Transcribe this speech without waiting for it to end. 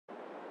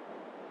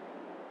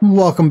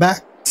Welcome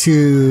back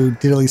to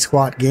Diddly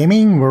Squat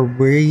Gaming, where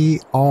we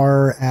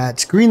are at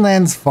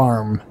Greenlands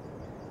Farm.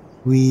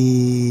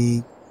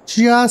 We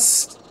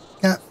just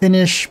got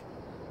finished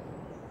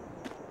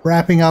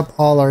wrapping up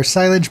all our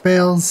silage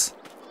bales,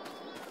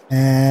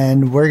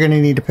 and we're gonna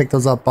need to pick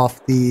those up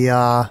off of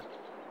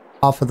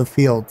the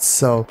fields.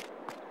 So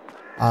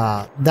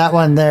that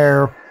one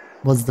there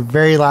was the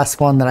very last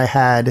one that I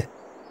had.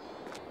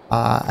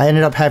 I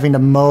ended up having to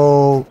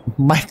mow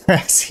my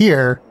grass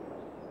here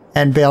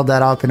and baled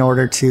that up in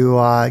order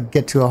to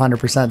get to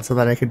 100% so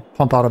that I could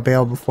pump out a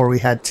bale before we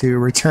had to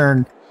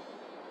return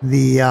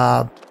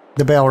the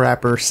bale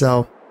wrapper.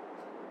 So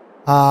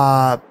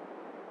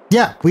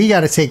yeah, we got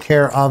to take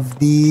care of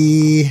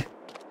the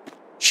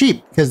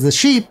sheep, because the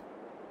sheep,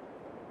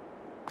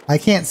 I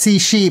can't see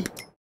sheep.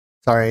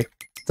 Sorry,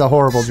 it's a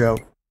horrible joke,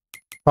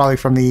 probably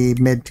from the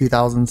mid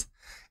 2000s.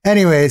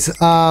 Anyways,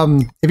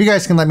 if you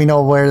guys can let me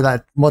know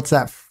what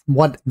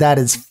that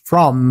is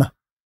from,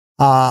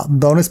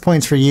 bonus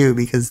points for you,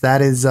 because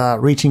that is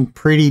reaching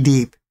pretty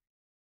deep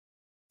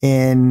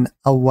in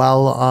a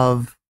well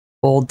of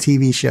old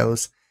TV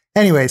shows.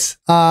 Anyways,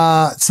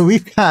 so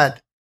we've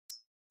got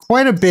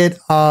quite a bit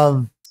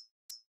of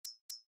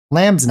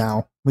lambs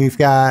now. We've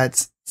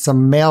got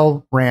some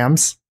male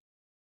rams,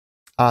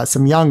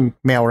 some young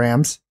male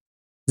rams,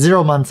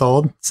 0 months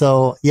old.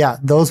 So yeah,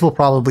 those will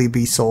probably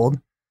be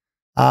sold.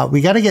 We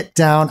got to get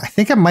down. I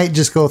think I might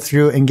just go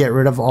through and get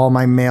rid of all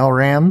my male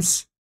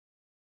rams,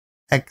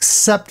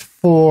 except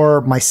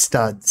for my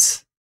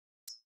studs.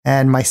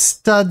 And my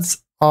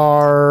studs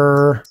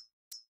are,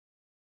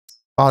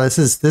 oh, this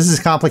is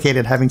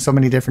complicated, having so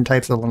many different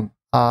types of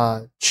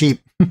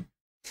sheep.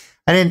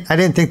 I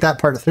didn't think that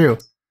part through.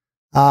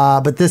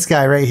 But this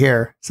guy right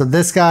here. So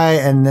this guy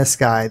and this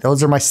guy,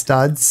 those are my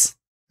studs.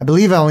 I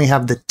believe I only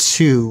have the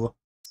two.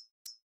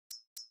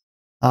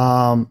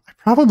 I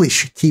probably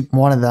should keep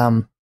one of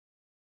them.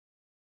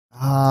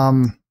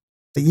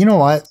 But you know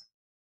what?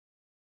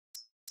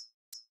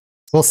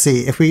 We'll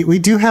see. If we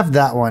do have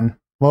that one.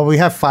 Well, we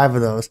have 5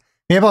 of those.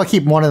 Maybe I'll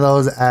keep one of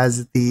those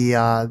as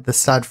the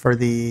stud for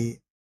the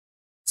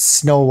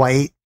Snow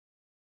White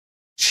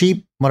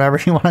sheep, whatever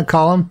you want to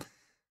call them.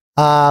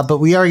 But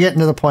we are getting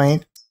to the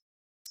point.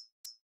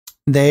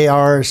 They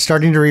are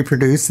starting to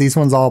reproduce. These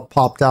ones all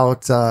popped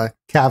out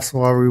calves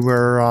while we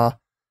were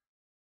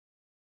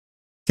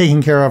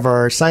taking care of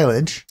our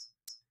silage.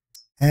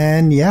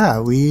 And yeah,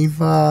 we've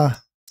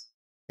got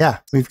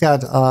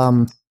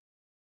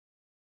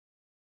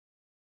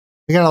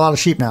we got a lot of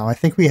sheep now. I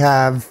think we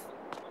have,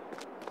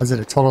 was it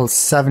a total of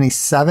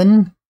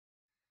 77?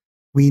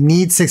 We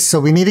need 6, so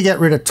we need to get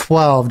rid of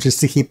 12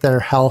 just to keep their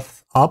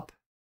health up.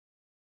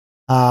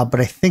 But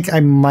I think I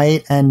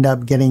might end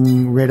up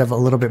getting rid of a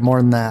little bit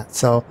more than that.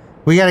 So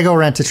we got to go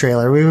rent a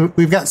trailer.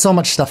 We've got so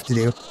much stuff to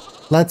do.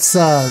 Let's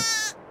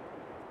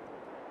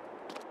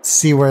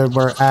see where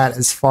we're at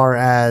as far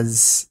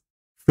as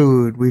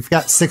food. We've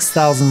got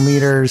 6,000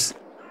 liters,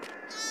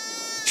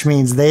 which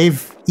means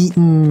they've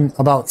eaten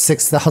about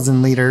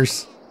 6,000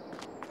 liters.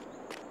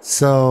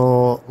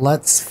 So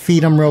let's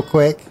feed them real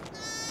quick.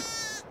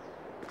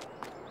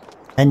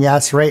 And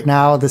yes, right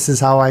now this is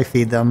how I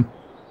feed them.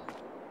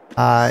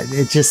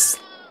 It just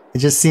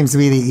seems to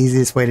be the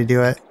easiest way to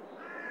do it.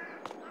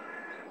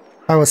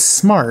 If I was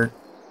smart,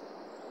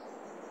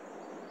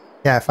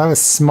 yeah, if I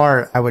was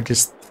smart, I would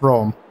just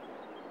throw them.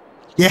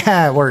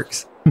 Yeah, it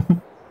works.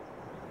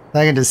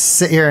 I can just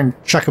sit here and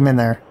chuck them in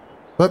there.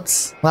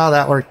 Whoops. Well,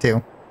 that worked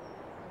too.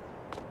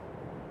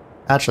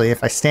 Actually,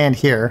 if I stand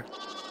here,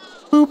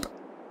 boop.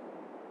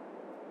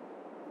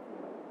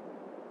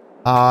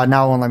 Now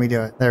it won't let me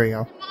do it. There we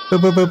go.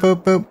 Boop, boop, boop,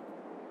 boop, boop.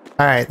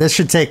 Alright, this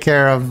should take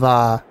care of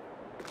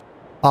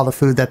all the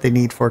food that they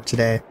need for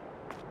today.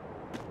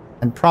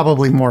 And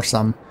probably more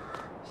some.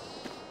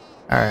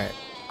 Alright,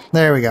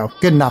 there we go.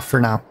 Good enough for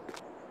now.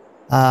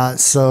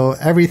 So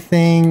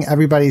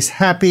everybody's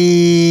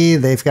happy.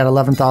 They've got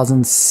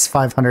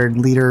 11,500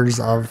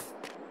 liters of...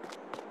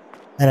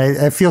 And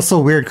I feel so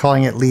weird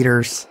calling it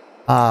liters.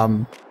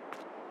 If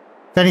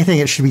anything,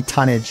 it should be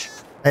tonnage.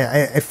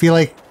 I feel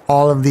like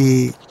all of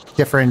the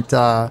different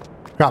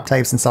crop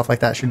types and stuff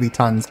like that should be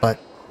tons, but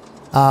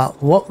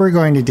what we're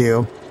going to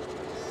do,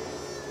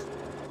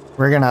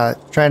 we're gonna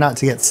try not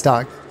to get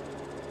stuck.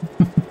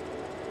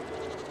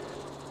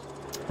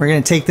 We're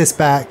gonna take this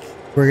back.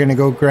 We're gonna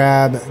go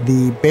grab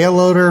the bale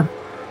loader,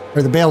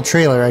 or the bale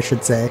trailer, I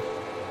should say.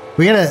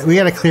 We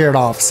gotta clear it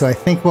off. So I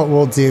think what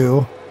we'll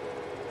do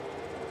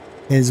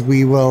is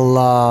we will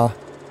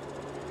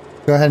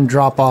go ahead and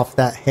drop off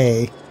that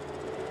hay.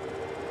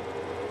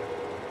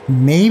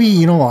 Maybe,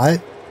 you know what?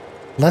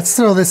 Let's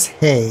throw this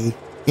hay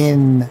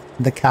in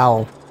the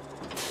cow.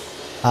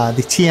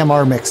 The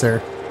TMR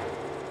mixer.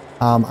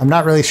 I'm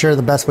not really sure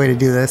the best way to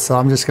do this, so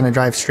I'm just going to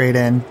drive straight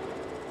in.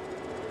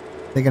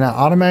 They're going to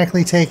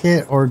automatically take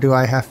it, or do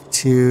I have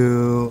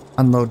to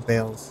unload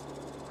bales?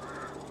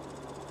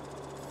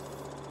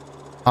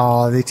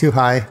 Oh, are they too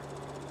high?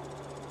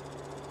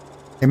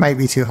 They might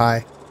be too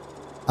high.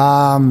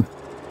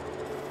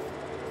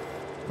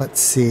 Let's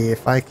see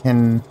if I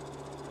can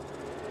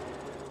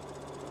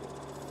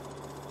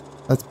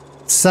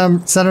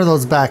center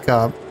those back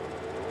up.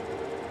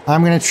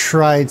 I'm gonna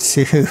try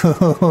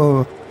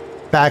to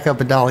back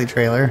up a dolly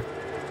trailer.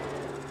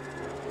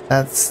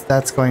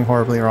 That's going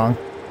horribly wrong.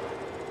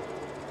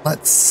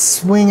 Let's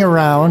swing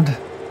around.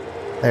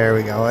 There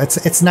we go.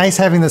 It's nice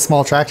having the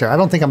small tractor. I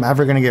don't think I'm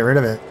ever gonna get rid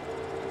of it.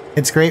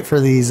 It's great for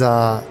these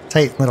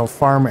tight little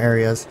farm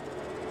areas.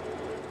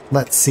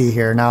 Let's see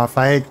here. Now if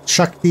I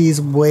chuck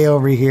these way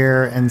over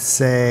here and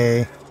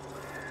say...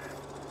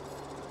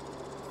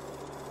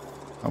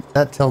 Oh,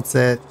 that tilts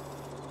it.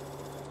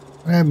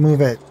 I'm gonna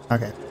move it.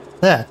 Okay.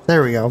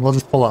 There we go. We'll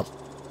just pull up.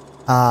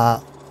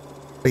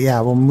 But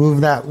yeah, we'll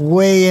move that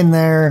way in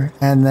there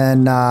and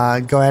then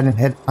go ahead and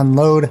hit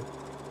unload.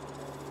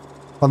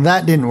 Well,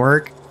 that didn't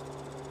work.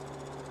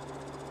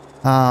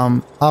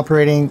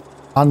 Operating,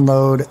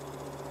 unload,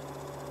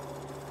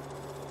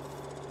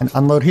 and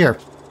unload here.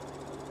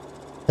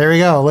 There we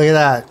go. Look at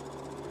that.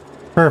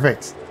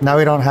 Perfect. Now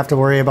we don't have to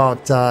worry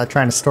about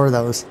trying to store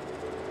those.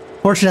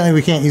 Fortunately,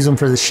 we can't use them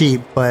for the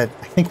sheep, but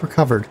I think we're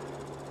covered.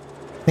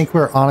 I think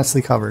we're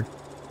honestly covered.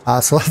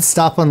 So let's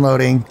stop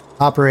unloading,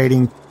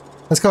 operating.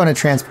 Let's go into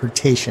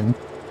transportation.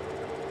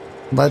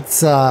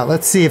 Let's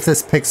see if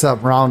this picks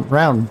up round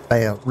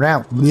bales.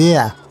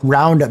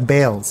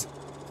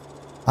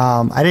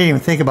 I didn't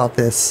even think about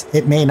this.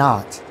 It may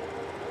not.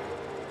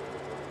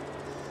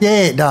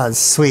 Yeah, it does.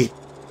 Sweet.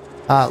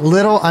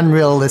 Little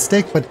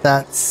unrealistic, but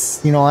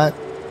that's, you know what?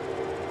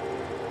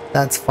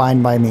 That's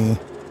fine by me.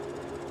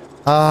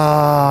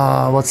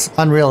 What's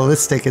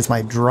unrealistic is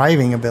my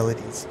driving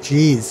abilities.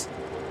 Jeez.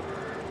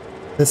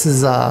 This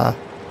is, kind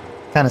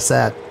of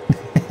sad.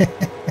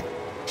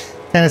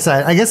 Kind of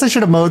sad. I guess I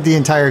should have mowed the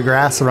entire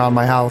grass around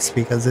my house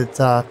because it,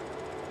 yeah,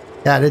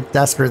 it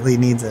desperately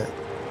needs it.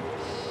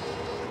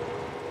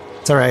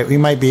 It's alright. We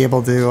might be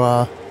able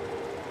to,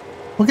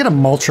 we'll get a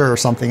mulcher or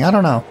something. I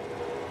don't know.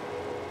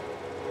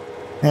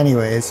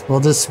 Anyways, we'll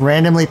just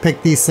randomly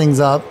pick these things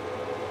up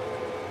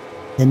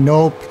in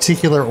no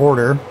particular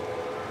order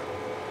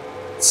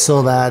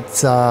so that,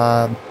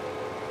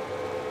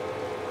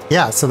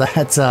 yeah, so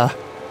that,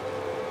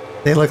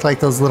 they look like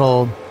those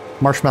little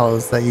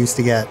marshmallows that you used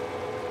to get.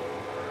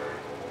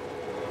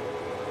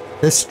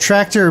 This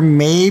tractor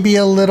may be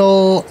a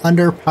little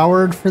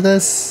underpowered for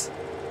this,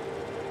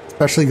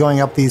 especially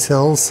going up these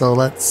hills, so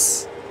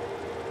let's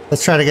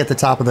try to get the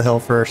top of the hill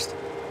first.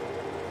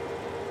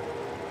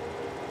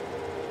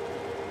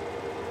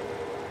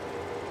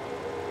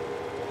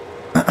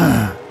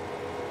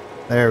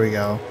 There we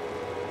go.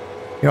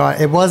 You know,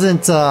 it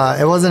wasn't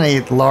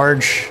a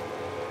large,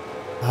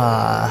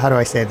 how do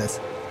I say this?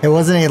 It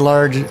wasn't a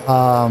large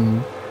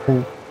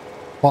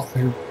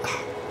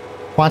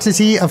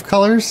quantity of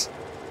colors.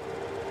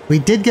 We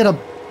did get a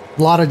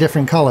lot of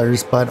different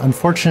colors, but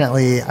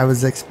unfortunately I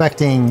was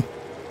expecting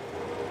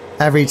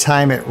every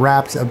time it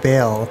wrapped a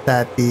bale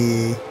that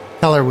the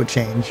color would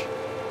change.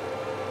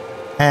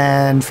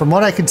 And from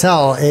what I could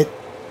tell, it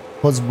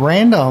was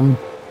random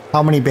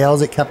how many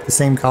bales it kept the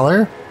same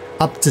color,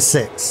 up to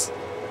 6.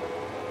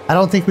 I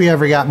don't think we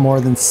ever got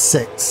more than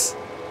 6.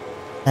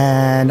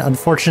 And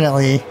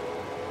unfortunately,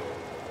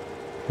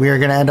 we are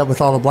going to end up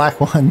with all the black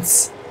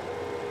ones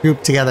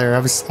grouped together. I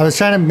was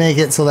trying to make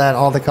it so that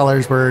all the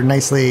colors were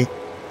nicely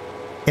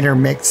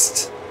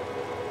intermixed,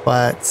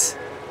 but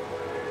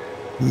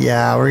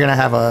yeah, we're gonna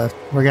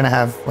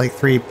have like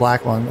 3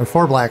 black ones or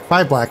 5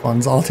 black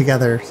ones all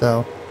together.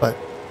 So, but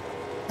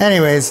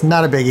anyways,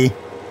 not a biggie.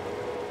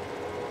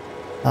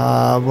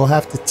 We'll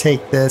have to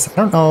take this. I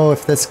don't know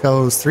if this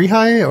goes 3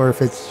 high or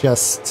if it's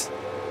just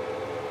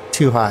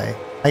 2 high.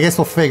 I guess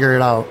we'll figure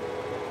it out.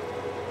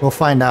 We'll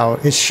find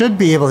out. It should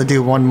be able to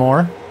do 1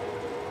 more.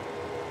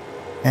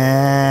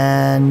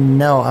 And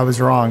no, I was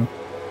wrong.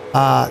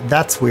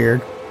 That's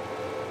weird.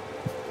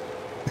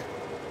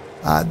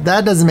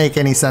 That doesn't make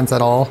any sense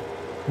at all.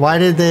 Why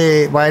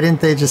didn't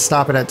they just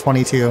stop it at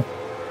 22?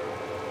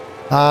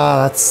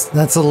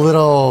 That's a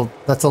little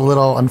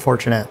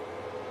unfortunate.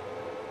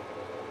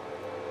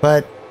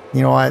 But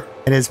you know what?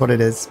 It is what it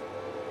is.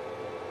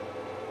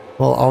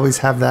 We'll always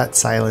have that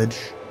silage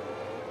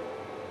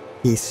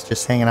piece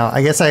just hanging out.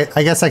 I guess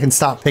I can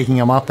stop picking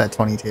them up at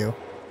 22.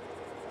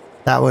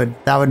 That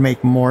would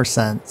make more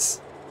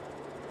sense.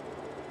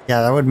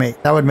 Yeah, that would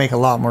make a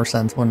lot more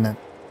sense, wouldn't it?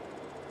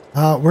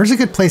 Where's a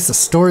good place to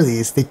store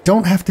these? They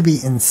don't have to be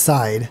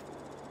inside.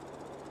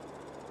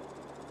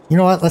 You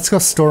know what? Let's go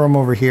store them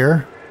over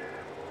here.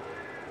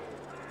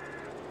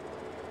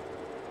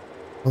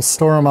 We'll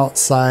store them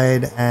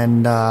outside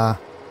and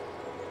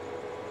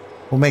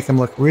we'll make them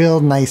look real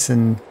nice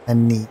and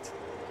neat.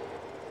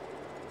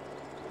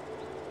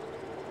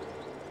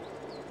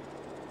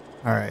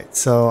 Alright,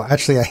 so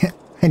actually I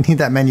need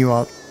that menu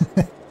up.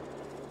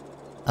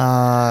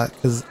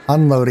 Because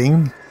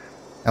unloading.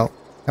 Oh,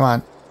 come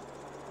on.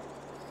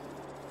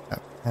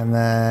 And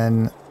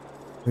then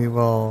we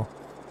will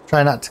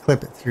try not to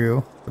clip it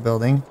through the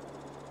building.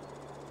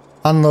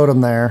 Unload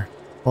them there.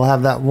 We'll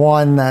have that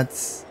one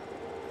that's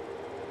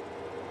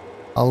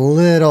a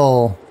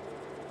little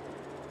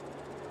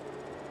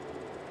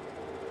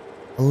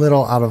a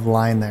little out of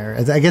line there.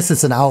 I guess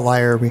it's an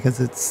outlier because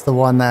it's the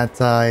one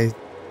that I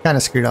kind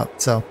of screwed up,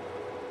 so.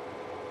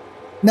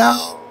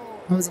 No!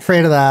 I was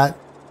afraid of that.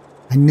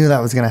 I knew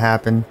that was going to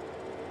happen.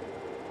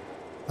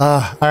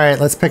 Alright,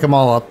 let's pick them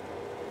all up.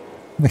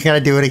 We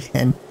gotta do it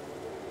again.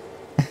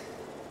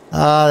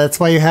 That's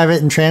why you have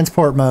it in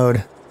transport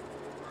mode.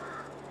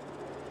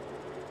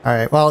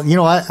 Alright, well, you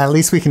know what? At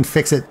least we can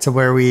fix it to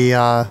where we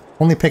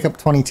only pick up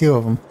 22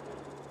 of them.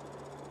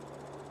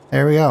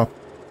 There we go.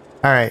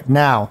 Alright,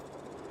 now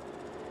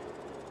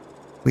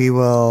we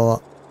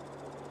will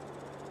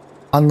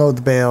unload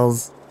the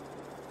bales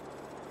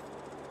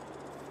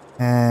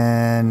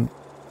and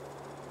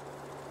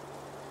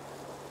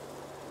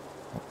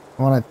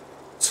I want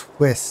to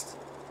twist.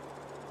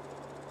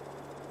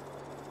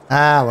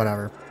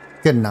 Whatever.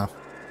 Good enough.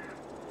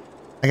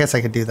 I guess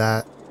I could do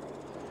that.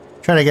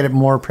 Try to get it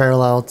more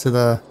parallel to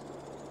the...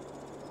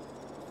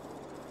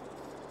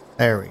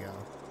 There we go.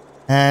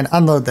 And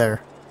unload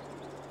there.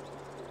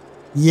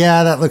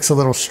 Yeah, that looks a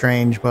little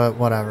strange, but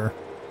whatever.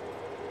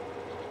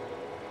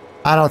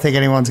 I don't think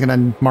anyone's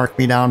going to mark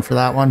me down for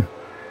that one.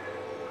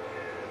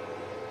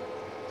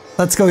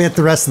 Let's go get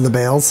the rest of the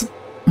bales.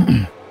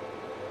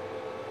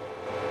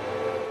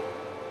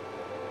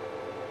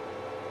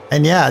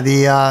 And yeah,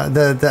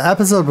 the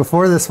episode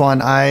before this one,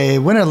 I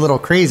went a little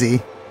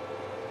crazy.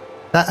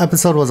 That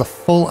episode was a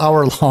full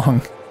hour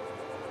long.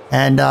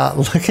 And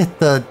look at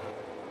the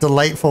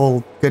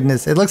delightful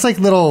goodness. It looks like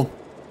little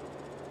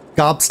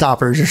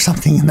gobstoppers or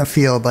something in the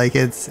field. Like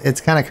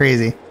it's kind of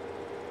crazy.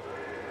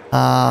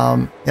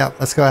 Yep,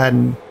 let's go ahead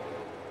and...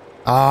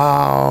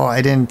 Oh,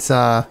 I didn't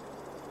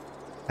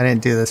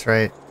do this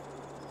right.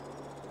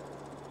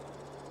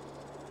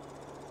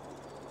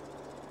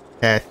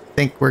 Okay, I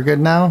think we're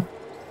good now.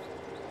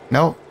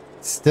 Nope,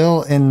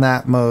 still in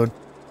that mode.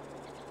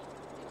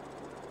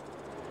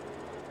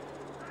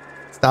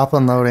 Stop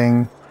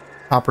unloading,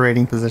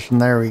 operating position,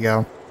 there we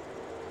go.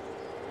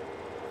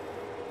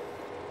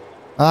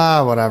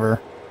 Whatever.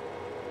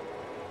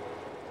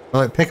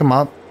 Will it pick them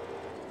up?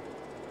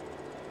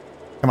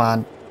 Come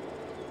on.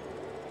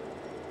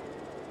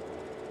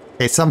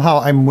 Okay, somehow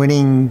I'm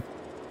winning,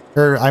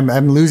 or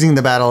I'm losing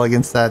the battle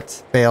against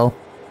that bale.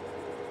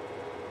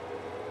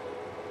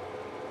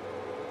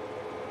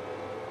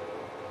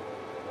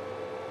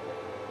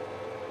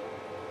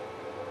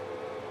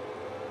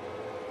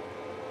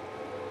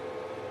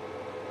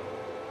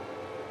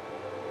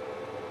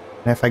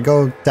 And if I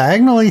go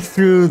diagonally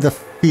through the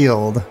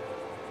field...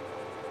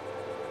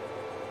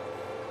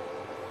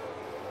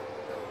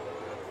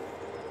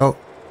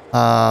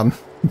 Oh,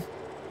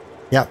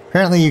 yeah,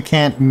 apparently you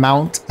can't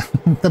mount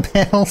the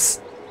bales.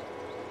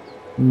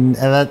 And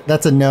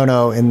that's a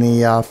no-no in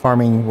the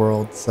farming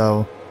world,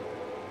 so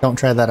don't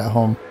try that at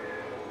home.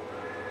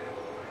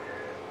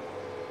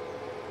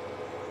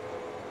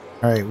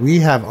 Alright, we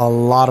have a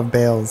lot of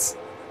bales.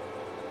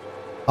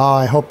 Oh,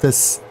 I hope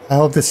this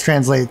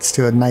translates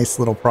to a nice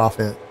little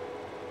profit.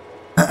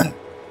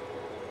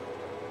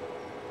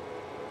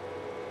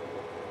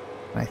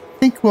 I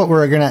think what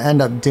we're going to end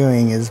up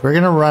doing is we're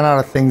going to run out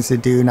of things to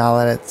do now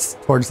that it's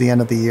towards the end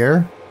of the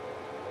year.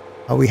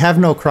 We have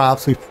no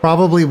crops. We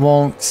probably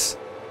won't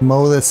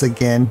mow this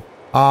again.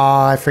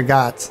 Ah, I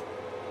forgot.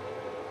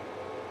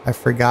 I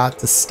forgot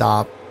to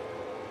stop.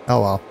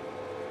 Oh well.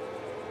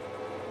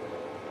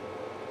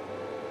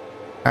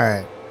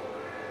 Alright.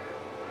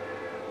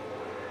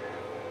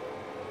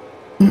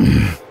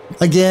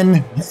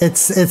 Again,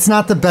 it's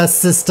not the best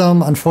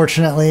system,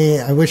 unfortunately.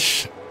 I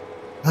wish...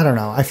 I don't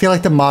know. I feel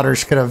like the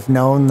modders could have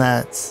known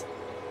that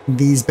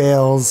these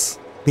bales,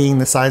 being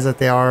the size that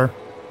they are...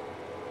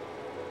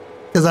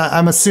 Because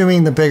I'm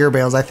assuming the bigger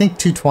bales, I think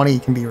 220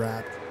 can be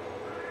wrapped.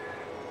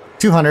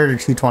 200 or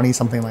 220,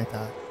 something like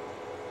that.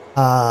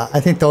 I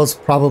think those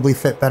probably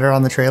fit better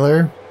on the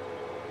trailer.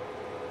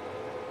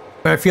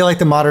 But I feel like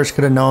the modders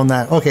could have known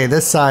that, okay,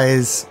 this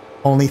size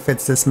only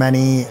fits this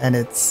many, and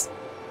it's,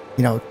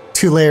 you know,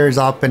 2 layers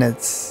up, and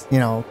it's, you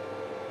know,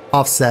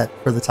 offset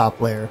for the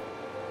top layer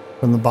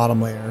from the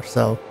bottom layer.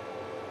 So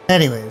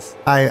anyways,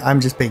 I'm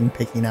just being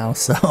picky now,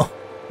 so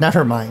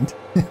never mind.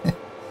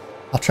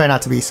 I'll try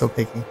not to be so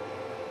picky.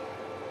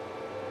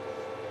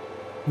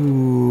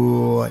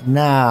 Ooh,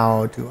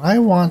 now do I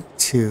want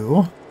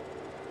to...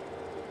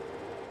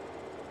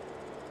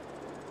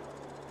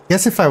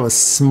 Guess if I was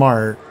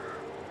smart,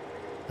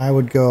 I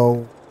would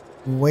go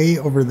way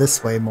over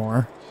this way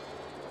more.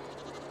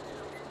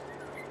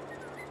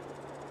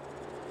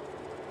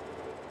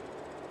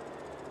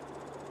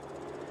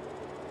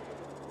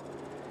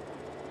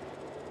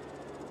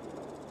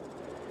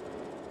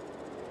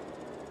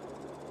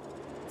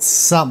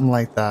 Something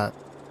like that.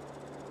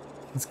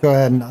 Let's go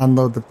ahead and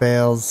unload the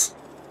bales.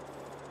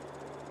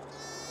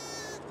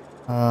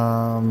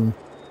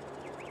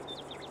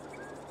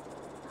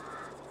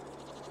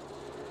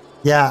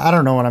 Yeah, I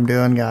don't know what I'm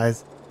doing,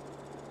 guys.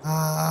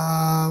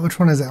 Which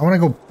one is it? I want to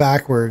go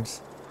backwards.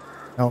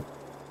 Nope.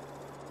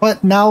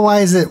 What? Now why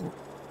is it...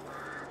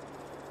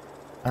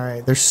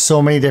 Alright, there's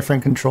so many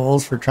different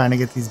controls for trying to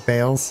get these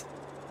bales.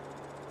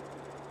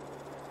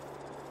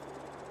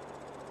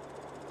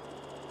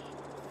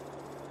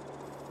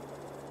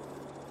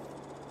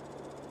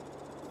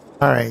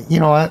 Alright, you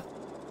know what?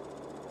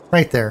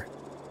 Right there.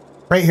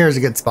 Right here is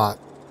a good spot.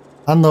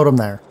 Unload them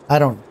there.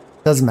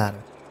 Doesn't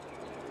matter.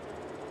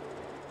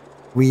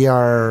 We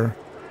are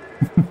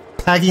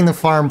packing the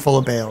farm full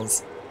of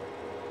bales.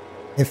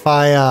 If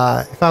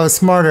I was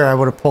smarter, I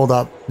would have pulled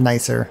up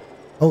nicer.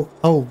 Oh,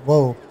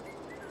 whoa.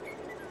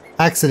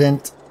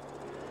 Accident.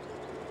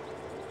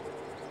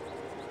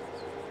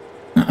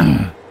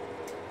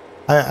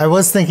 I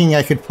was thinking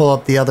I could pull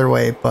up the other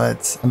way,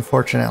 but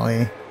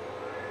unfortunately,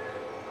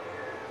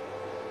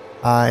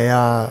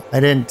 I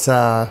didn't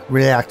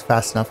react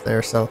fast enough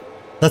there. So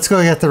let's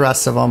go get the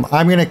rest of them.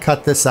 I'm gonna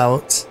cut this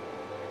out,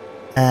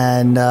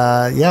 and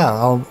yeah,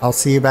 I'll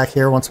see you back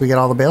here once we get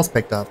all the bales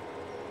picked up.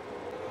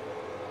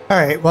 All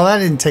right. Well, that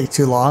didn't take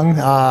too long.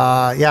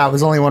 Yeah, it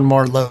was only one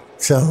more load,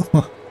 so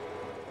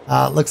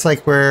looks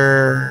like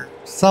we're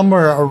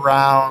somewhere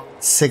around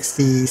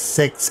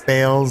 66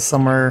 bales,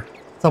 somewhere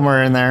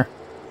in there.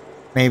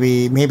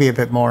 Maybe a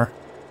bit more.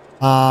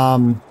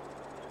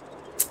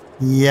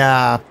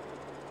 Yeah.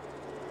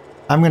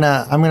 I'm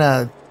gonna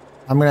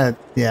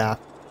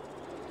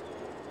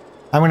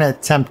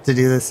attempt to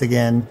do this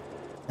again.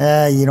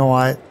 You know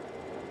what?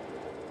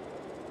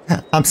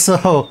 I'm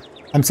so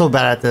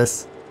bad at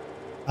this.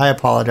 I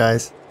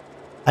apologize.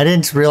 I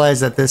didn't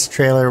realize that this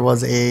trailer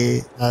was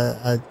a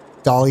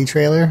dolly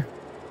trailer.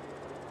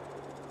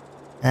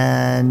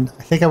 And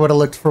I think I would have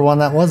looked for one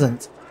that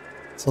wasn't.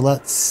 So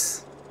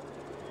let's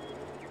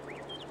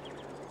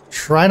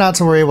try not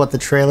to worry what the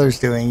trailer's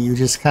doing. You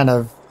just kind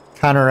of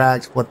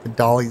counteract what the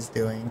dolly's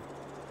doing.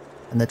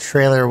 And the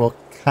trailer will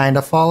kind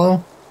of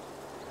follow.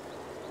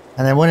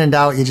 And then when in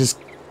doubt, you just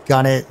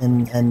gun it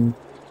and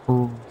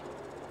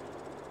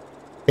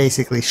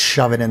basically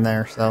shove it in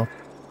there. So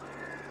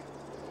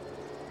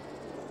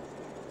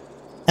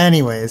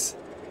anyways,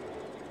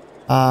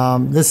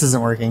 this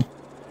isn't working.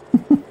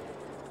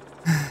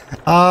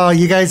 Oh,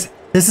 you guys,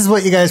 this is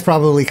what you guys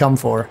probably come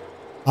for.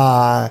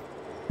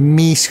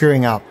 Me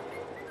screwing up.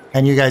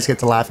 And you guys get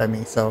to laugh at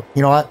me. So,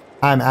 you know what?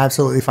 I'm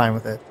absolutely fine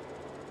with it.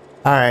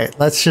 All right,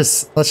 let's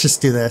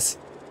just do this.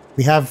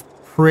 We have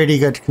pretty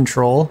good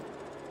control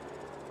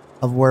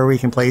of where we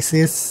can place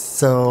these.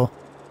 So,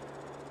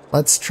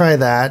 let's try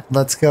that.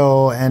 Let's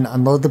go and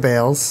unload the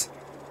bales.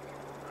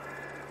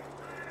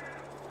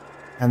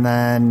 And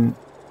then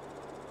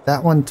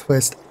that one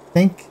twist, I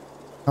think.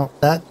 Oh,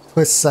 that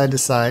twists side to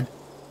side.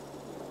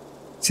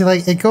 See,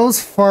 like, it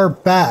goes far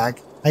back.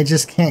 I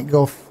just can't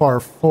go far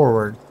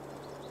forward.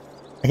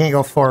 I can't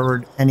go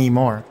forward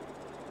anymore.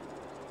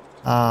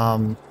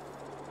 I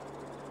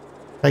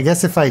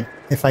guess if I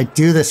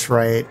do this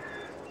right,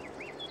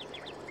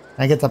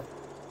 I get the...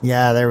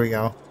 Yeah, there we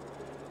go.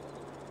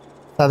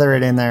 Feather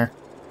it in there.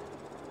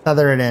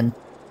 Feather it in.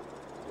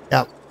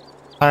 Yep.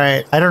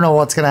 Alright, I don't know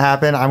what's going to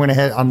happen. I'm going to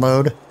hit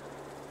unload.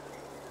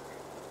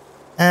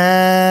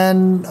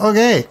 And...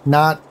 Okay,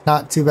 not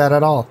too bad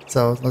at all.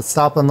 So, let's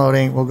stop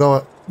unloading. We'll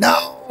go...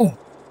 No!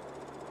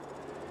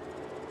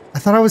 I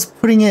thought I was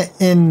putting it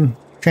in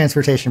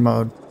transportation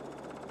mode.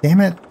 Damn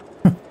it.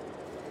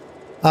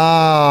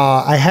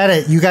 I had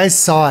it. You guys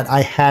saw it.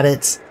 I had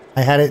it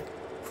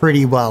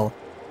pretty well.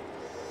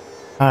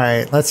 All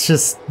right, let's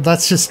just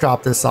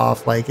drop this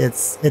off. Like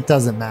it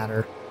doesn't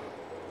matter.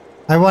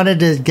 I wanted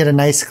to get a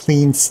nice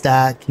clean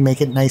stack, make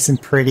it nice and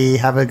pretty,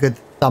 have a good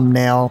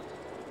thumbnail.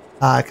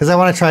 Because I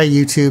want to try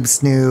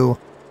YouTube's new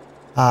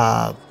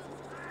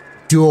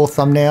dual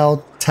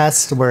thumbnail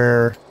test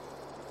where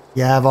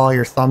you have all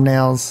your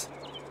thumbnails.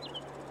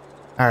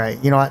 All right,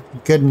 you know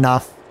what? Good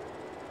enough.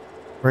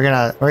 We're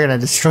gonna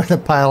destroy the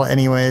pile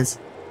anyways,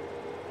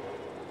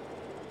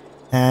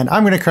 and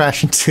I'm gonna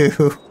crash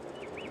into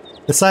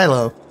the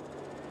silo.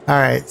 All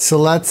right, so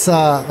let's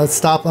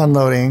stop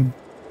unloading.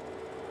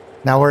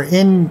 Now we're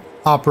in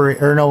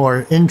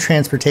we're in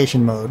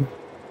transportation mode,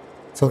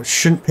 so it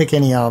shouldn't pick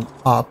any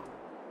up.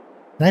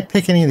 Can I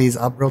pick any of these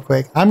up real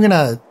quick? I'm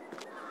gonna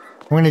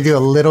do a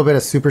little bit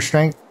of super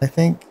strength, I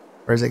think,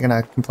 or is it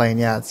gonna complain?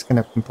 Yeah, it's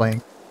gonna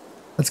complain.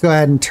 Let's go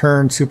ahead and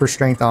turn super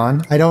strength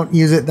on. I don't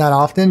use it that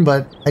often,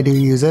 but I do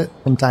use it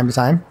from time to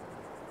time.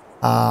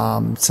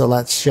 So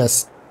let's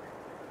just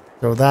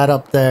throw that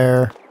up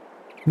there.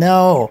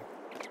 No,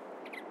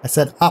 I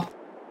said up.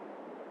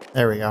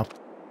 There we go.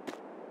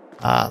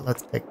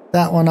 Let's pick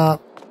that one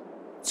up.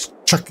 Let's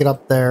chuck it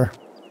up there.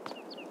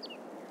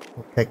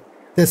 We'll pick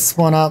this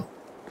one up.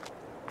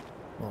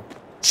 We'll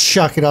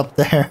chuck it up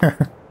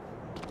there.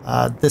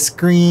 This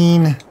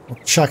green, we'll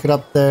chuck it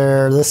up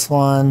there. This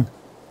one.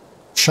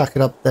 Chuck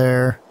it up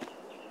there.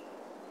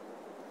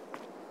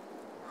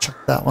 Chuck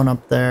that one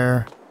up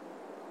there.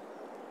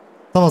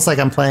 It's almost like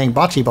I'm playing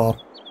bocce ball.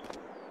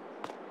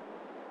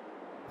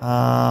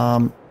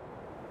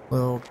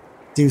 We'll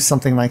do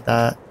something like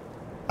that.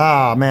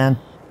 Ah, man.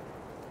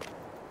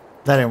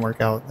 That didn't work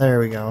out. There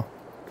we go.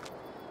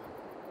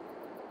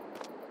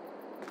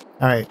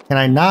 Alright, can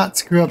I not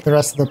screw up the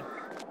rest of the...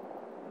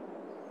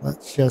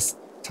 Let's just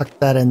tuck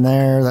that in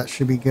there. That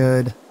should be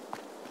good.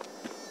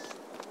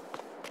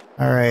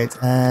 Alright,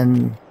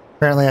 and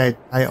apparently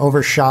I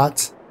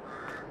overshot.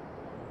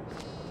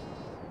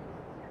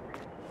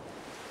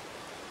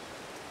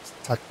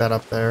 tuck that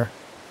up there.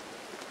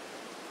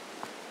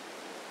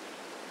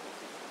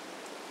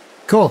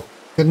 Cool.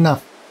 Good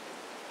enough.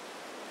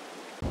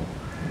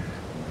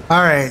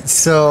 Alright,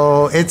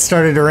 so it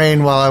started to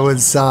rain while I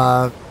was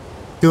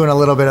doing a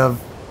little bit of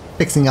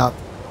fixing up.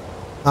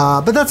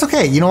 But that's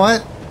okay. You know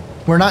what?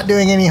 We're not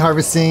doing any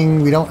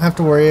harvesting. We don't have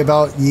to worry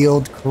about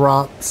yield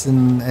crops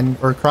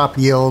or crop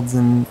yields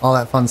and all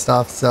that fun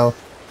stuff. So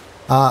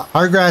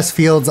our grass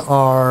fields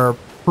are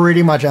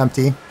pretty much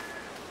empty.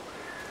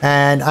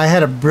 And I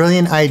had a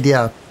brilliant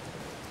idea.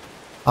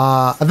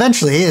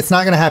 Eventually, it's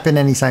not going to happen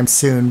anytime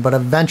soon, but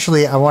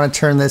eventually I want to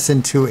turn this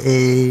into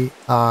a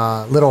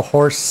little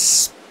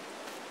horse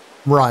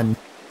run.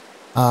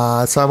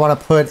 So I want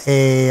to put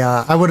a,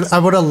 I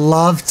would have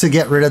loved to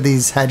get rid of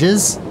these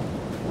hedges,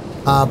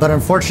 but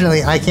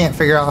unfortunately I can't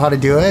figure out how to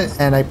do it,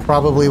 and I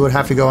probably would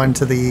have to go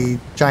into the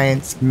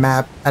Giants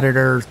map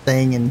editor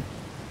thing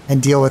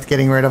and deal with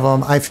getting rid of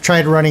them. I've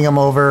tried running them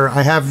over.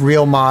 I have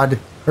real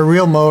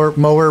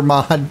mower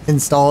mod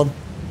installed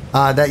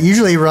that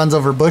usually runs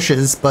over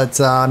bushes, but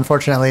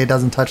unfortunately it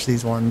doesn't touch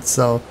these ones.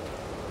 So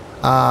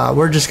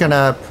we're just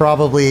gonna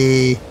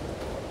probably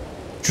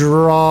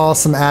draw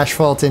some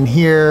asphalt in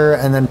here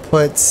and then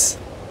put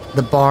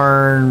the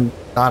barn,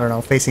 I don't know,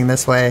 facing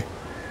this way.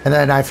 And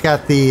then I've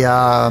got the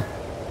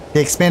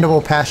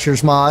expandable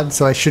pastures mod,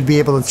 so I should be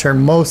able to turn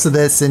most of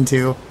this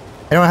into,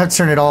 I don't have to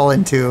turn it all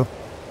into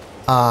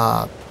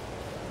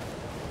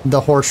the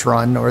horse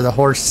run or the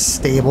horse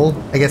stable.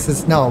 I guess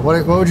it's, no,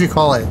 what would you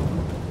call it?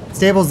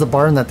 Stable's the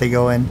barn that they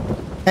go in.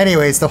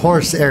 Anyways, the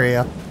horse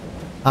area.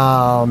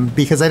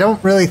 Because I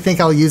don't really think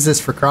I'll use this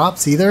for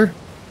crops either.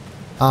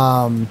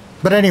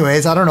 But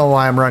anyways, I don't know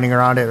why I'm running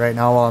around it right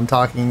now while I'm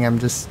talking. I'm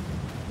just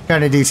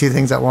trying to do two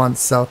things at once.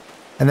 So,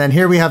 and then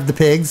here we have the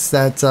pigs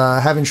that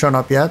haven't shown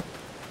up yet.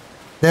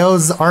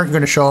 Those aren't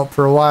going to show up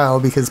for a while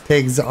because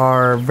pigs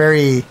are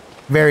very,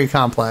 very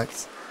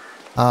complex.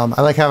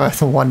 I like having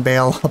the one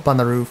bale up on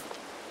the roof.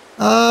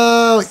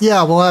 Oh,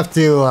 yeah, we'll have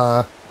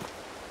to,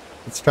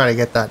 let's try to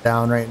get that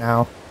down right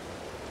now.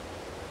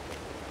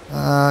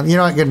 You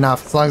know what, good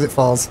enough, as long as it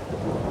falls.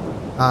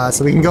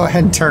 So we can go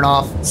ahead and turn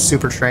off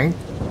super strength,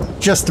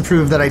 just to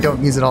prove that I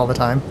don't use it all the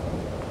time.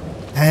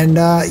 And,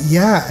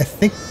 yeah, I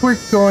think we're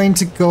going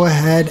to go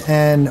ahead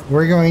and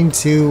we're going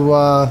to,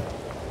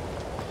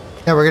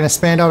 yeah, we're going to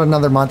span out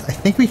another month. I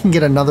think we can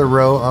get another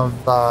row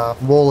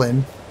of, wool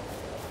in.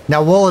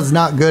 Now, wool is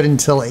not good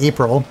until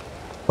April.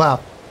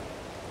 Well,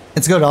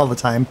 it's good all the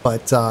time,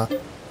 but,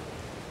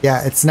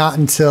 yeah, it's not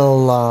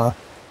until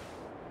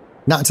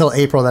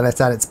April that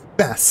it's at its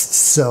best.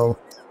 So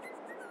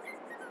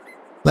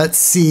let's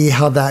see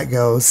how that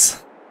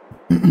goes.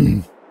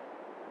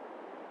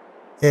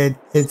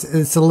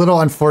 It's a little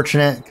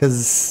unfortunate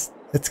because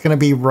it's going to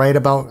be right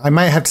about, I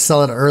might have to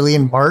sell it early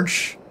in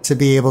March to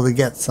be able to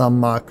get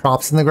some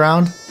crops in the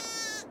ground.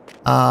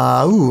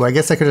 Ooh, I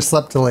guess I could have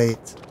slept till 8.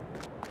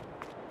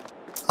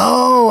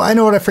 Oh, I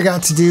know what I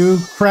forgot to do.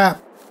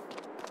 Crap.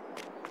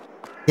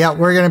 Yeah,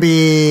 we're going to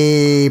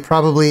be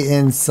probably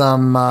in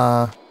some,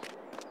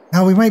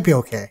 no, we might be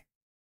okay.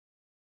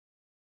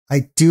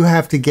 I do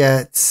have to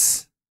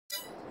get,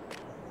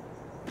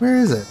 where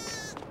is it?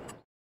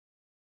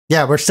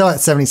 Yeah, we're still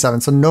at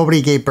 77, so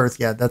nobody gave birth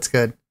yet. That's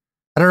good.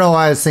 I don't know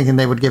why I was thinking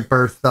they would give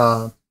birth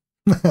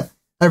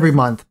every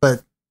month,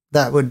 but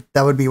that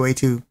would be way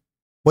too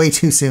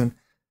soon.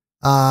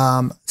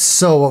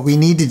 So what we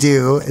need to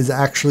do is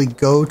actually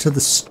go to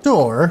the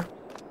store.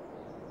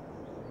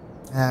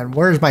 And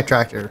where's my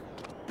tractor?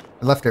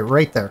 I left it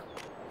right there.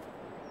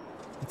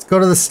 Let's go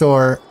to the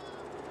store.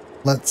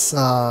 Let's,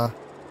 yeah,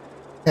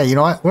 you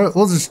know what?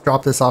 We'll just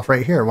drop this off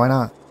right here. Why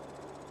not?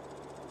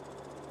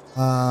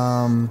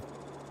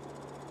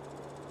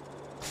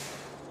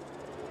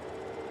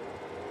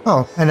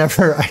 Oh, I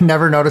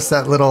never noticed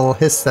that little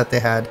hiss that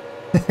they had.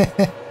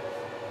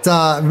 It's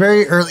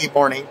very early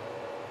morning.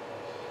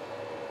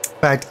 In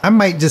fact, I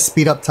might just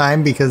speed up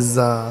time because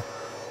I'd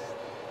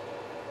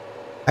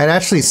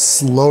actually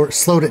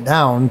slowed it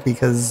down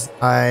because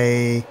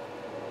I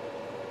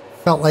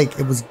felt like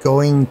it was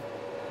going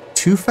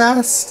too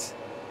fast.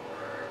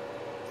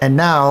 And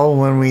now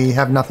when we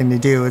have nothing to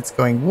do, it's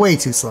going way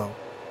too slow.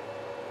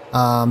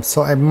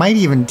 So I might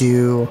even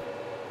do,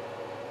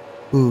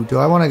 ooh, do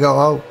I want to go,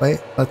 oh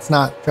wait, let's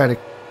not try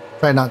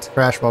not to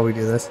crash while we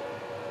do this.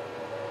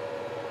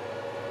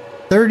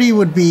 30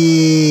 would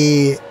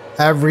be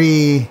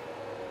every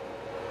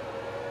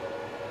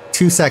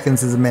 2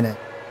 seconds is a minute.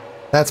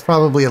 That's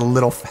probably a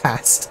little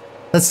fast.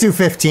 Let's do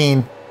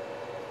 15.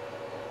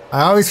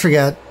 I always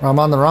forget I'm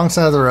on the wrong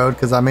side of the road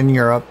because I'm in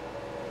Europe.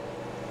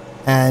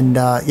 And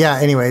yeah,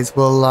 anyways,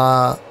 we'll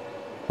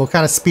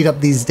kind of speed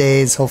up these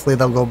days. Hopefully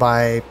they'll go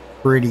by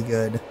pretty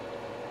good.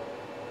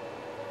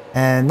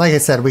 And like I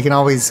said, we can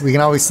always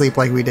sleep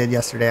like we did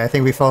yesterday. I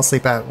think we fell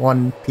asleep at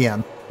 1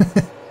 p.m.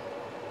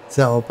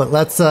 So, but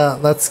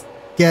let's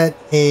get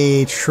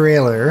a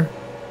trailer.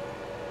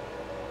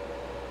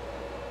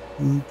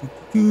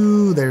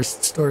 There's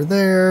the store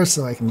there,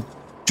 so I can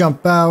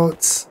jump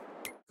out,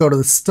 go to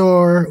the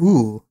store.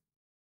 Ooh.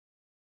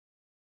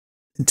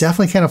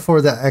 Definitely can't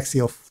afford that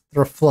axial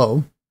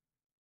flow.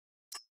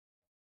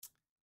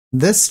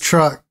 This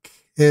truck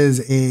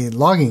is a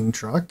logging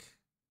truck.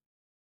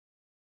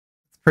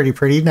 It's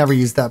pretty. Never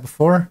used that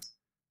before.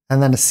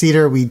 And then a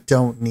seeder we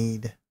don't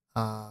need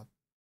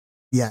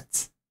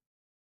yet.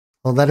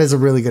 Well, that is a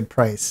really good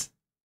price.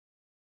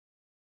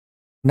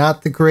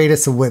 Not the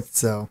greatest of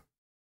widths, though.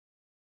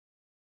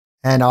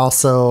 And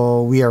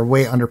also, we are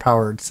way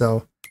underpowered,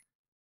 so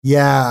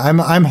yeah,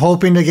 I'm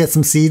hoping to get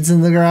some seeds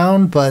in the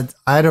ground, but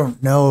I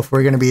don't know if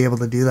we're going to be able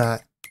to do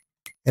that.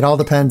 It all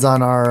depends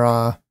on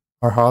our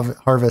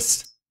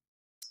harvest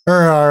or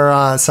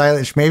our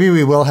silage. Maybe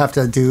we will have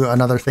to do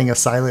another thing of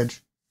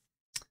silage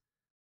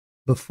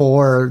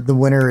before the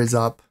winter is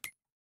up.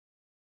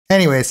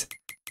 Anyways,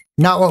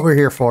 not what we're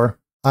here for.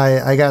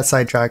 I got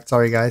sidetracked.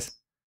 Sorry, guys.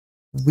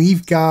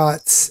 We've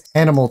got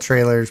animal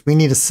trailers. We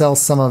need to sell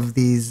some of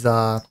these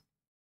animals.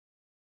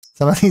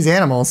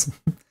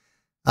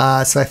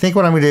 So I think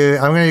what I'm going to do,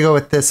 I'm going to go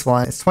with this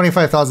one. It's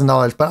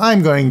 $25,000, but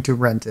I'm going to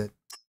rent it.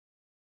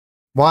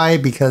 Why?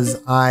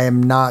 Because I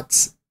am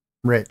not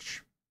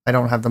rich. I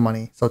don't have the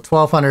money. So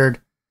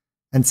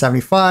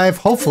 $1,275.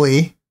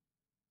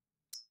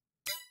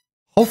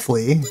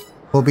 Hopefully,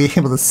 we'll be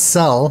able to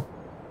sell.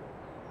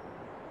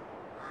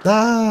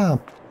 Go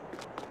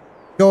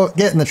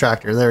get in the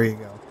tractor. There you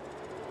go.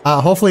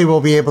 Hopefully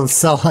we'll be able to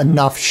sell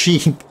enough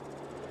sheep.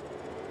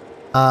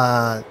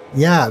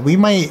 Yeah, we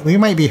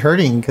might be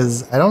hurting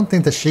because I don't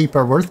think the sheep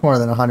are worth more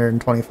than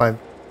 125.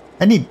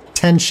 I need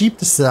 10 sheep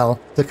to sell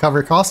to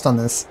cover cost on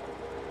this.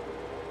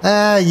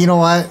 You know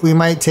what? We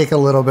might take a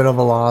little bit of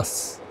a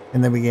loss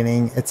in the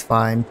beginning. It's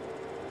fine.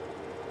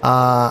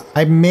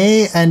 I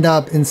may end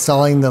up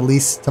installing the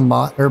lease to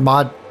mod or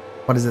mod.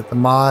 What is it? The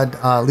mod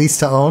lease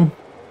to own.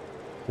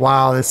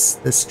 Wow,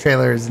 this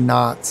trailer is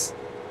not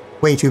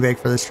way too big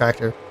for this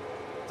tractor.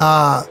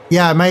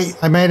 Yeah, I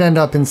might end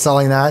up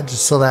installing that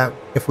just so that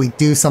if we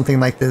do something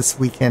like this,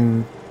 we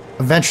can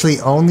eventually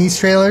own these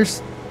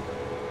trailers.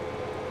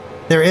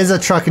 There is a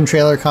truck and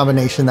trailer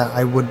combination that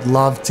I would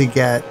love to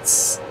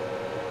get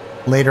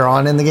later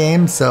on in the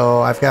game,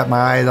 so I've got my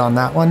eyes on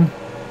that one.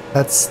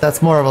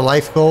 That's more of a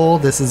life goal.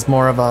 This is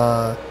more of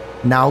a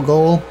now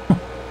goal.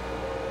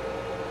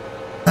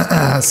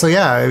 So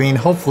yeah, I mean,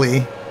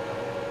 hopefully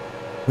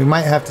we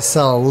might have to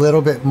sell a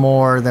little bit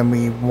more than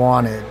we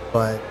wanted,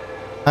 but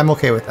I'm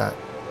okay with that.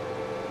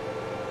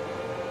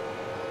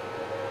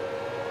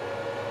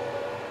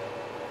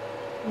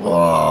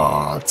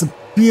 Whoa, it's a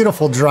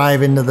beautiful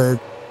drive into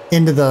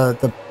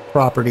the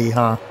property,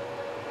 huh?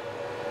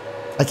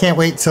 I can't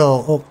wait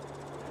till, oh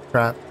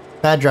crap,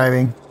 bad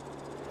driving.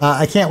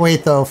 I can't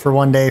wait though for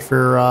one day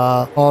for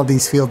all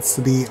these fields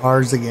to be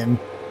ours again.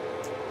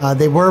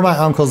 They were my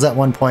uncle's at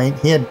one point.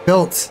 He had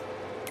built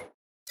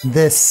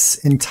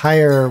this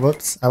entire,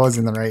 whoops, I was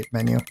in the right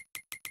menu.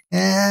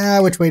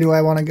 Which way do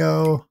I want to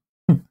go?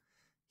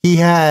 He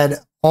had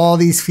all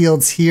these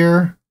fields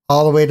here,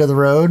 all the way to the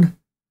road,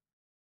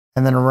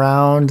 and then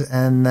around,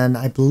 and then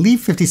I believe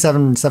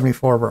 57 and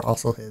 74 were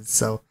also his.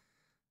 So,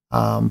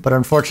 but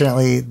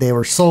unfortunately, they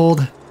were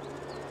sold.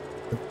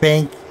 The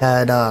bank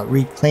had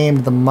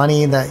reclaimed the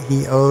money that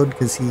he owed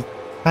because he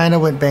kind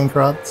of went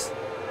bankrupt,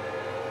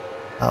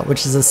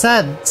 which is a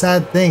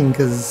sad thing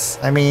because,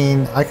 I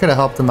mean, I could have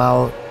helped him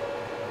out,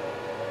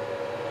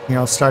 you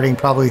know, starting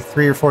probably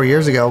 3 or 4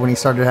 years ago when he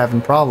started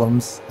having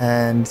problems,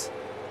 and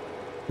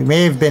we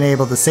may have been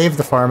able to save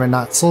the farm and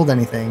not sold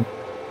anything.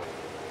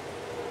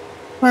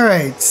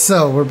 Alright,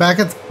 so we're back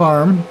at the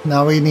farm.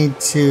 Now we need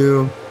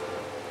to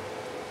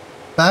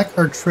back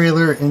our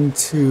trailer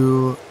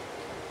into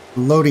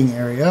the loading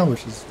area,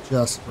 which is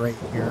just right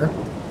here.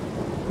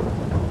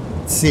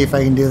 Let's see if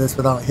I can do this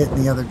without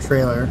hitting the other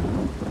trailer.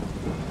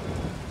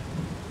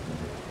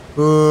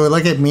 Ooh,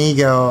 look at me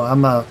go.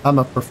 I'm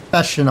a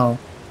professional.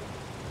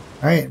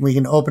 Alright, we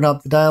can open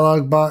up the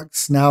dialog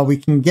box. Now we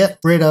can get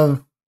rid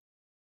of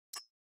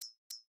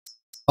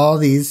all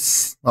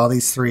these, well,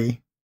 these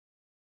three.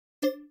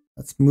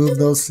 Let's move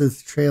those to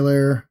the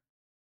trailer.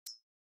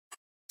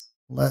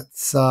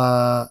 Let's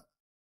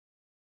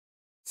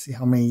see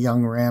how many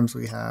young rams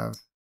we have.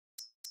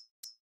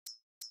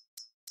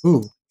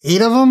 Ooh,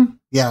 8 of them?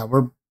 Yeah,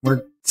 we're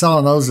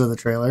selling those to the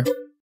trailer.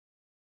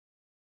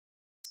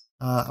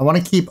 I want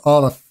to keep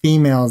all the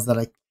females that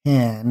I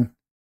can.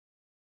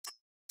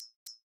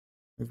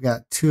 We've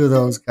got 2 of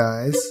those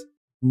guys.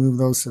 Move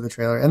those to the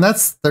trailer. And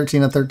that's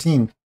 13 of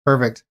 13.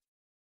 Perfect. Is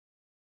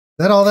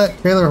that all that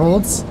trailer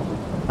holds?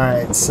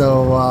 Alright,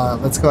 so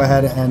let's go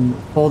ahead and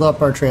fold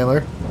up our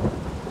trailer.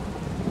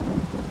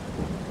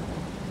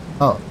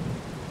 Oh.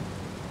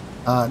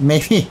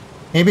 Maybe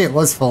it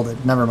was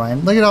folded. Never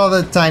mind. Look at all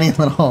the tiny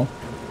little... I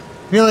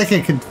feel like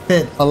it could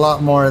fit a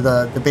lot more of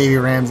the baby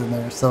rams in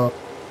there. So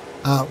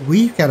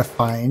we've got to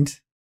find...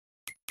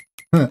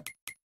 I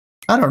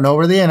don't know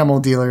where the animal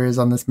dealer is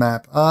on this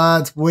map.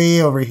 It's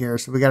way over here.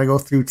 So we got to go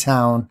through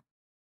town.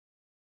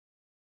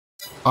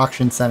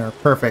 Auction center.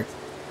 Perfect.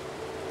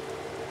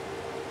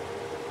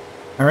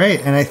 All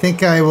right, and I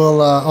think I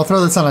will, I'll throw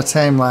this on a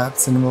time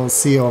lapse and we'll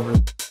see over.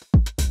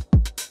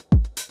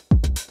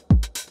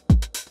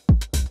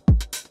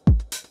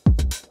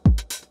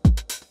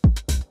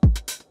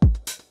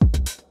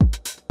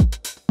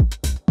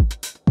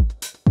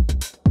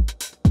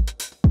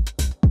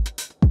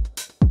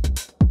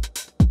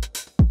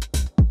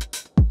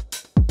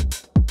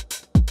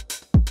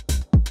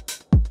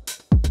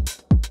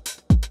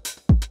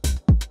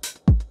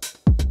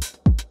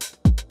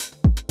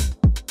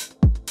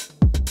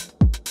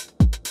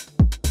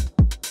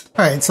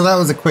 Alright, so that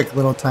was a quick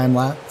little time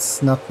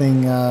lapse.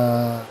 Nothing,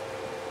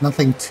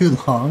 nothing too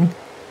long.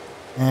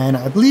 And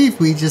I believe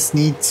we just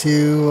need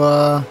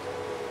to,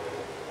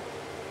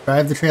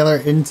 drive the trailer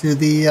into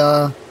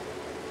the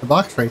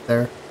box right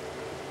there.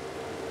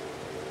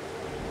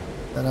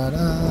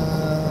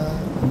 Da-da-da.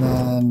 And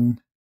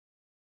then...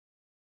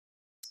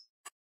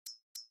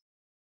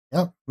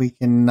 Yep, we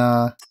can,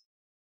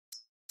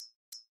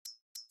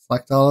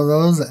 select all of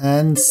those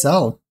and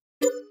sell.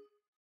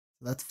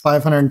 That's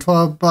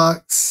 512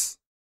 bucks.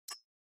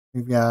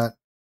 We've got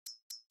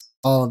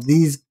all of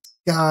these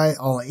guys,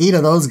 all 8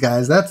 of those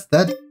guys.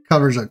 That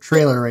covers our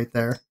trailer right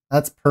there.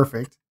 That's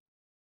perfect.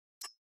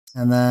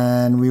 And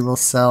then we will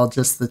sell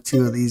just the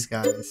 2 of these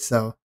guys.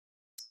 So,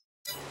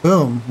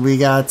 boom, we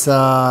got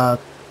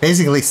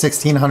basically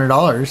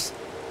 $1,600.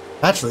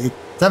 Actually,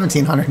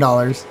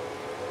 $1,700.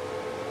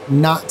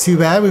 Not too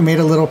bad. We made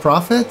a little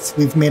profit.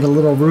 We've made a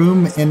little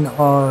room in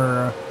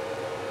our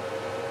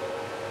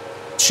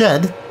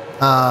shed.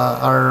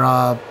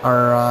 Our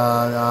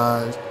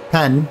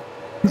pen.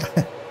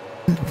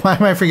 Why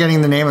am I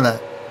forgetting the name of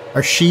that?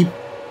 Our sheep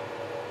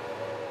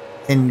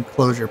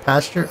enclosure,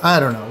 pasture?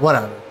 I don't know.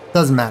 Whatever.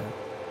 Doesn't matter.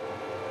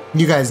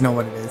 You guys know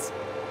what it is.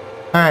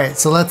 All right,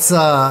 so let's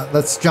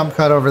jump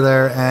cut over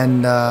there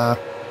and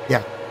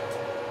yeah.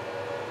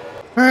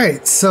 All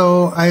right,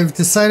 so I've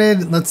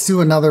decided let's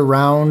do another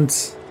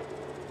round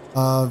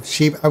of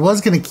sheep. I was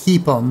gonna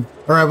keep them,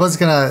 or I was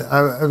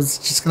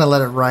just gonna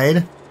let it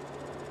ride.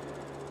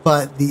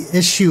 But the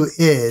issue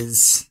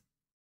is,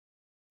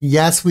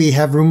 yes, we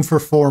have room for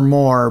 4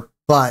 more,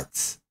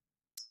 but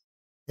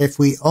if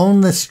we own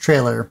this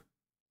trailer,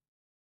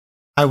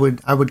 I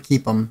would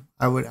keep them.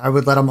 I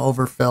would let them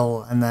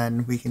overfill, and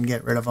then we can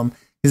get rid of them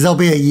because they'll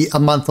be a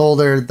month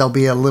older. They'll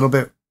be a little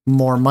bit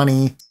more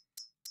money,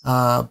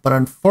 but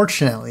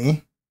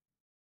unfortunately,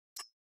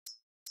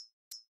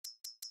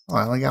 oh,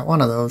 I only got 1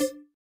 of those.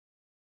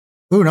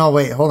 Ooh, no,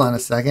 wait, hold on a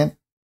second.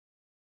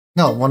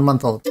 No, 1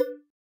 month old.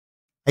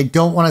 I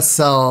don't want to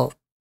sell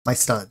my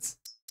studs.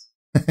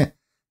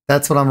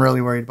 That's what I'm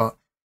really worried about.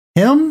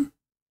 Him,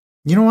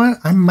 you know what?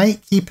 I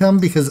might keep him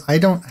because I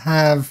don't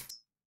have...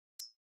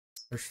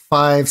 There's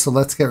 5, so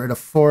let's get rid of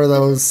 4 of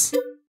those.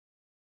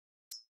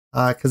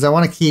 Because I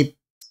want to keep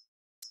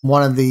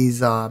one of these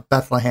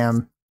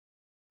Bethlehem,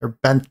 or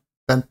Benthams?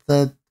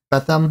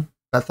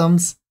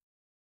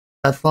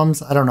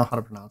 I don't know how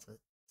to pronounce it.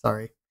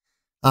 Sorry.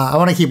 I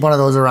want to keep one of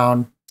those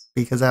around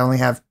because I only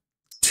have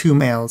 2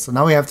 males. So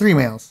now we have 3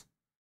 males.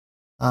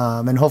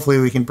 And hopefully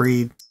we can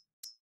breed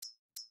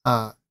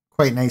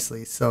quite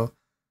nicely. So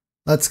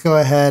let's go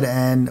ahead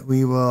and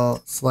we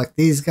will select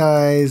these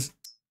guys.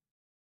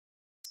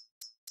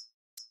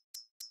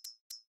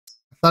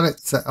 I thought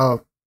it said,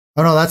 oh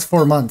no, that's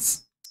 4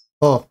 months.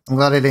 Oh, I'm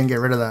glad I didn't get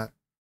rid of that.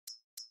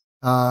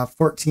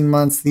 14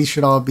 months. These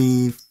should all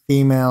be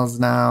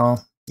females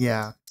now.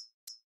 Yeah.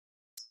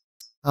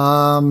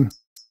 Are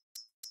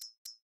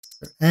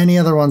there any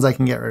other ones I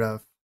can get rid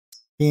of?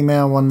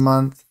 Female 1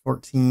 month,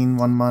 14,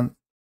 1 month.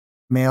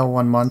 Male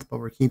 1 month, but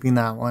we're keeping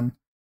that one.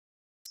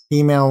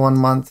 Female 1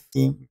 month.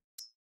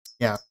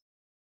 Yeah.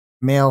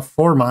 Male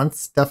 4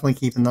 months. Definitely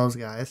keeping those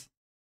guys.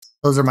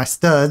 Those are my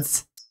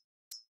studs.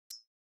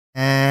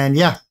 And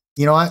yeah,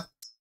 you know what?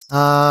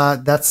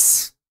 That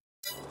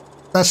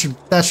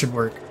should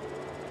work.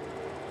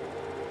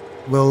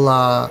 We'll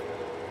I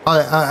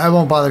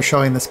won't bother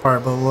showing this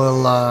part, but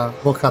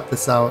we'll cut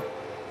this out.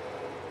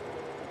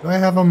 Do I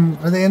have them?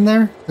 Are they in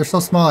there? They're so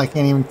small I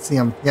can't even see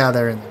them. Yeah,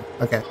 they're in there.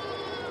 Okay.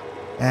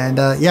 And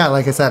yeah,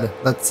 like I said,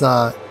 let's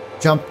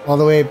jump all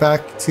the way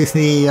back to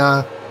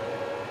the...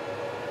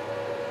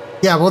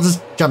 Yeah, we'll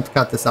just jump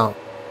cut this out.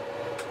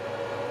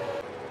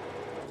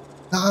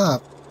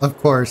 Ah, of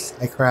course,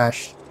 I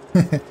crashed.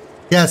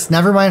 Yes,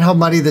 never mind how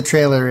muddy the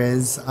trailer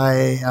is.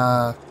 I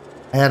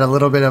had a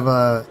little bit of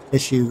a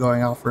issue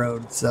going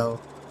off-road, so...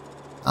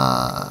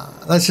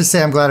 let's just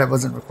say I'm glad it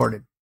wasn't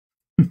recorded.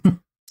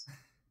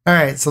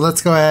 Alright, so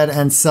let's go ahead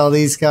and sell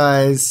these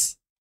guys.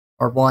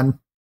 Or 1.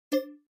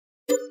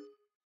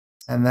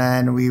 And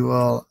then we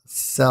will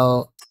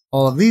sell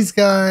all of these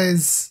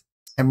guys.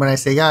 And when I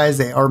say guys,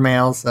 they are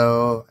male,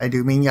 so I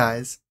do mean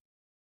guys.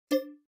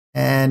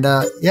 And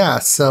yeah,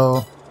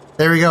 so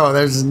there we go.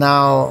 There's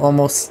now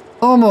almost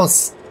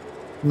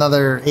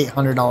another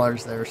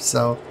 $800 there.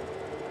 So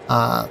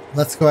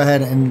let's go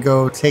ahead and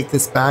go take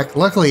this back.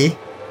 Luckily,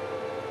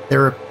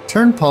 their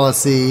return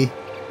policy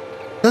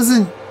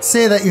doesn't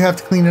say that you have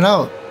to clean it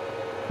out,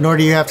 nor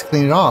do you have to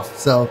clean it off.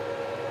 So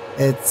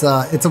it's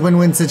a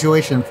win-win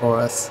situation for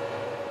us.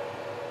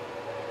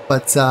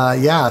 But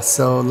yeah,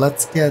 so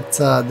let's get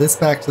this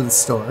back to the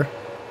store.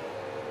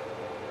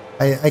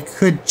 I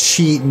could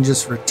cheat and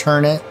just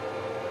return it,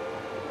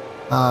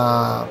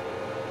 but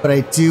I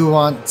do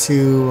want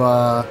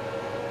to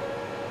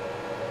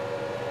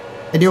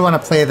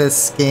play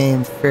this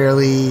game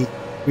fairly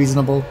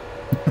reasonable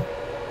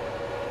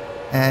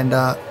and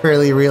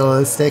fairly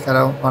realistic. I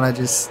don't want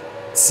to just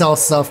sell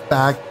stuff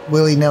back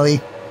willy-nilly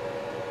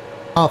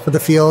off of the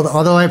field,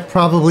 although I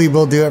probably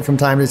will do it from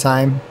time to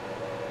time.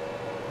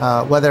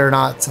 whether or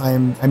not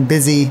I'm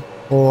busy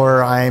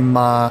or I'm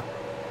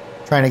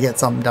trying to get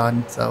something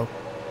done. So,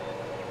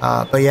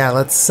 but yeah,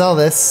 let's sell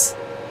this.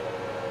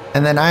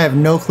 And then I have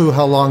no clue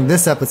how long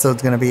this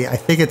episode's going to be. I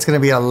think it's going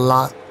to be a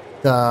lot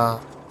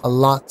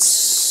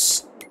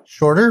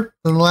shorter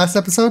than the last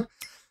episode.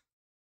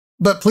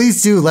 But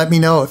please do let me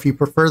know if you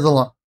prefer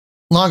the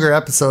longer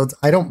episodes.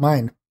 I don't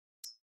mind.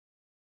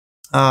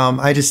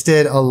 I just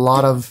did a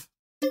lot of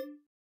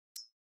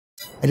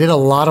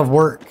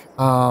work.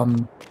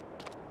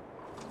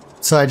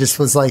 So I just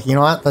was like, you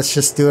know what? Let's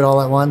just do it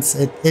all at once.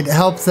 It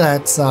helps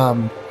that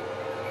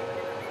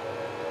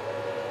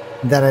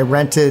that I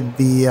rented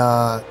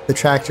the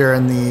tractor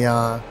and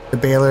the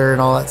baler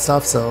and all that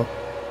stuff. So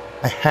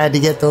I had to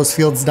get those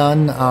fields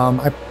done.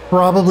 I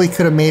probably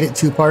could have made it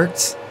 2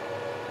 parts,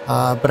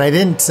 but I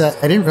didn't.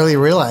 I didn't really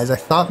realize. I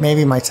thought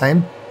maybe my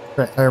time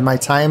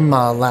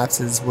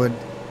lapses would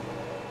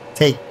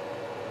take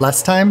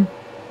less time,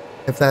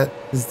 if that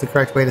is the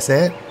correct way to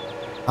say it.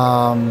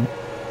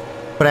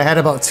 But I had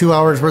about 2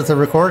 hours worth of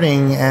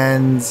recording,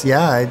 and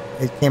yeah,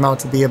 it came out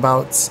to be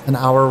about an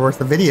hour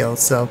worth of video.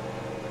 So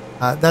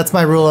that's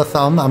my rule of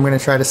thumb. I'm going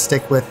to try to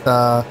stick with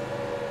about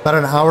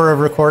an hour of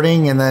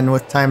recording, and then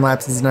with time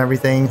lapses and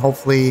everything,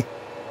 hopefully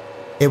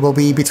it will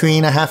be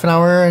between a half an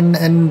hour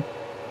and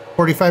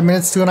 45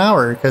 minutes to an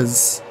hour,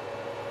 because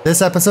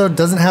this episode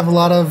doesn't have a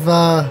lot of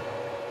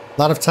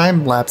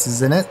time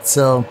lapses in it.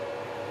 So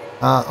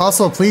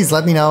also, please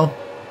let me know.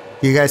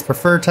 Do you guys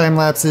prefer time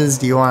lapses?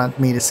 Do you want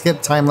me to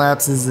skip time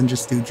lapses and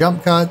just do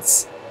jump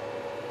cuts?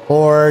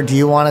 Or do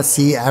you want to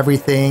see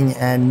everything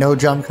and no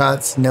jump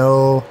cuts,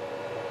 no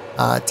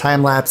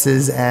time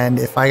lapses? And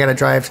if I got to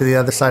drive to the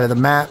other side of the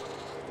map,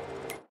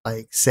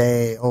 like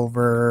say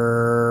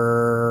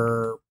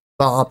over,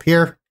 well, up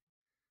here,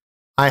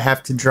 I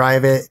have to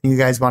drive it and you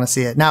guys want to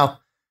see it.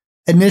 Now,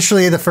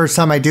 initially, the first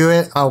time I do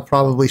it, I'll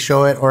probably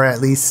show it, or at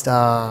least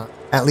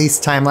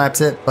time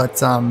lapse it.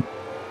 But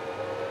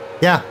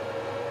yeah.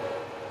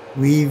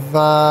 We've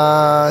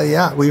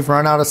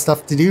run out of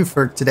stuff to do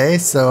for today,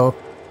 so,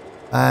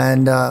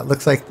 and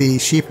looks like the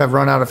sheep have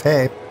run out of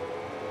hay.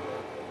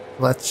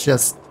 Let's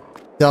just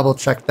double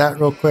check that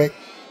real quick.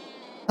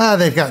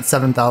 They've got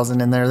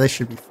 7,000 in there. They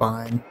should be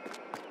fine.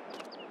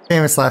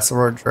 Famous last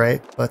words,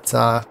 right? But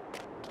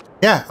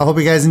yeah, I hope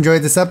you guys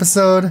enjoyed this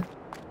episode,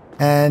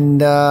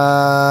 and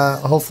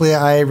hopefully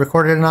I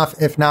recorded enough.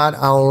 If not,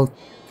 I'll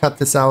cut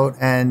this out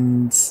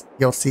and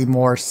you'll see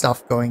more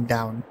stuff going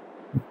down.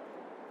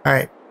 All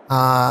right.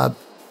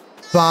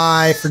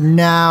 Bye for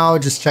now.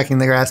 Just checking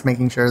the grass,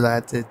 making sure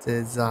that it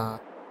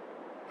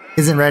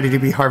isn't ready to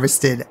be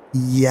harvested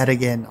yet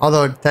again.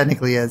 Although it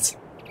technically is,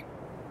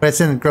 but it's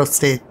in growth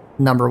state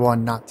number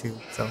 1, not 2.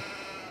 So,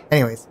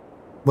 anyways,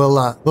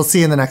 we'll see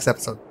you in the next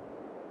episode.